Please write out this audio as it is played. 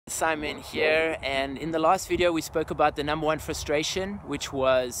Simon here, and in the last video we spoke about the number one frustration, which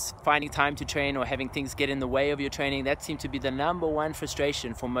was finding time to train or having things get in the way of your training. That seemed to be the number one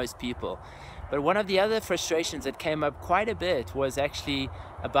frustration for most people. But one of the other frustrations that came up quite a bit was actually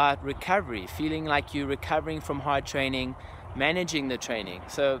about recovery, feeling like you're recovering from hard training, managing the training.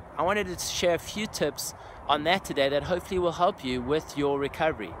 So I wanted to share a few tips on that today that hopefully will help you with your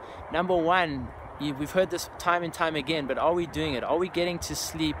recovery. Number one, we've heard this time and time again, but are we doing it? Are we getting to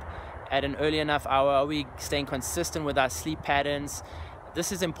sleep at an early enough hour? Are we staying consistent with our sleep patterns?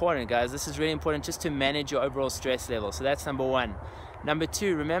 This is important, guys. This is really important just to manage your overall stress level. So that's number one. Number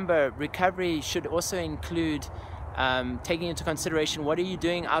two, remember, recovery should also include taking into consideration, what are you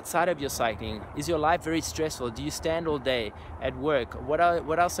doing outside of your cycling? Is your life very stressful? Do you stand all day at work?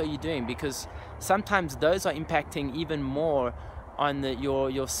 What else are you doing? Because sometimes those are impacting even more on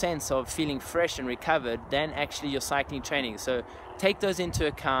your sense of feeling fresh and recovered than actually your cycling training. So take those into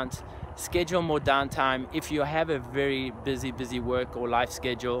account, schedule more downtime if you have a very busy work or life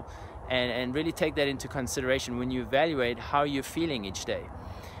schedule, and really take that into consideration when you evaluate how you're feeling each day.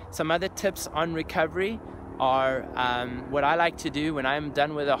 Some other tips on recovery are what I like to do when I'm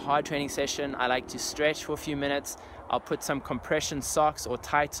done with a hard training session. I like to stretch for a few minutes. I'll put some compression socks or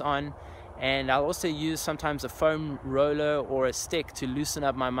tights on, and I'll also use sometimes a foam roller or a stick to loosen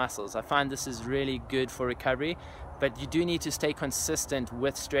up my muscles. I find this is really good for recovery, but you do need to stay consistent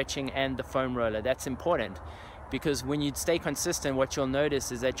with stretching and the foam roller. That's important, because when you stay consistent, what you'll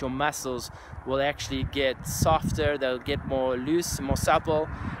notice is that your muscles will actually get softer, they'll get more loose, more supple,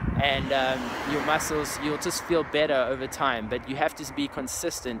 and your muscles, you'll just feel better over time, but you have to be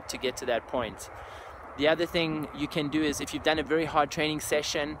consistent to get to that point. The other thing you can do is, if you've done a very hard training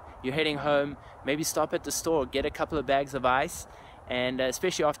session, you're heading home, maybe stop at the store, get a couple of bags of ice, and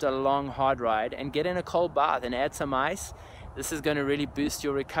especially after a long hard ride, and get in a cold bath and add some ice. This is going to really boost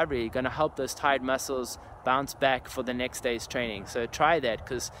your recovery, going to help those tired muscles bounce back for the next day's training. So try that,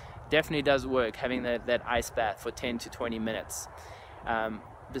 because it definitely does work, having that ice bath for 10 to 20 minutes.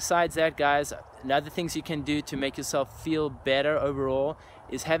 Besides that, guys, other things you can do to make yourself feel better overall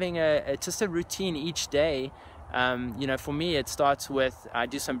is having just a routine each day. You know, for me, it starts with, I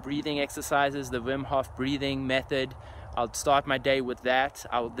do some breathing exercises, the Wim Hof breathing method. I'll start my day with that.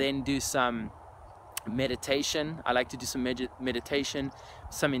 I'll then do some meditation. I like to do some meditation,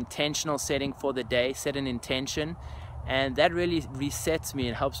 some intentional setting for the day, set an intention, and that really resets me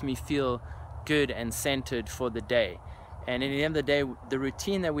and helps me feel good and centered for the day. And in the end of the day, the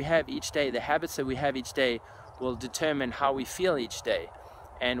routine that we have each day, the habits that we have each day, will determine how we feel each day,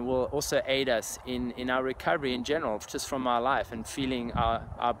 and will also aid us in our recovery in general, just from our life and feeling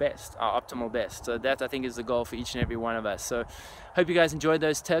our best, our optimal best. So that, I think, is the goal for each and every one of us. So hope you guys enjoyed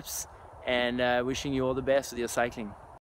those tips, and wishing you all the best with your cycling.